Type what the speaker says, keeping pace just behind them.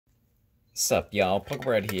Sup y'all,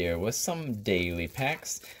 Pokebread here with some daily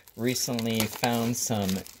packs. Recently found some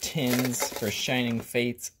tins for Shining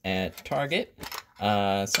Fates at Target. So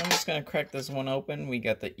I'm just going to crack this one open. We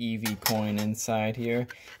got the Eevee coin inside here.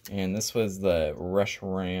 And this was the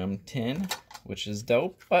Reshiram tin, which is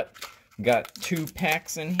dope. But got 2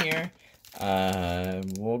 packs in here.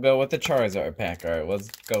 We'll go with the Charizard pack. Alright, let's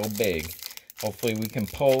go big. Hopefully we can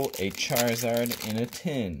pull a Charizard in a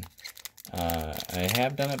tin. I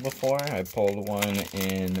have done it before. I pulled one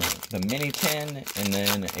in the mini tin and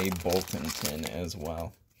then a Bolton tin as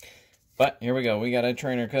well. But here we go. We got a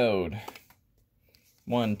trainer code.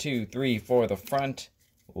 1, 2, 3 for the front.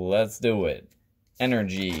 Let's do it.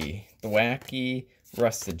 Energy, Thwackey,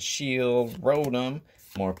 Rusted Shield, Rotom,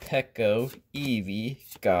 Morpeko, Eevee,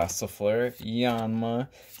 Gossifleur, Yanma,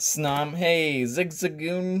 Snom. Hey,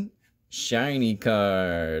 Zigzagoon, shiny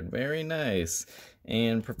card. Very nice.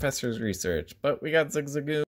 And Professor's Research. But we got Zigzagoon.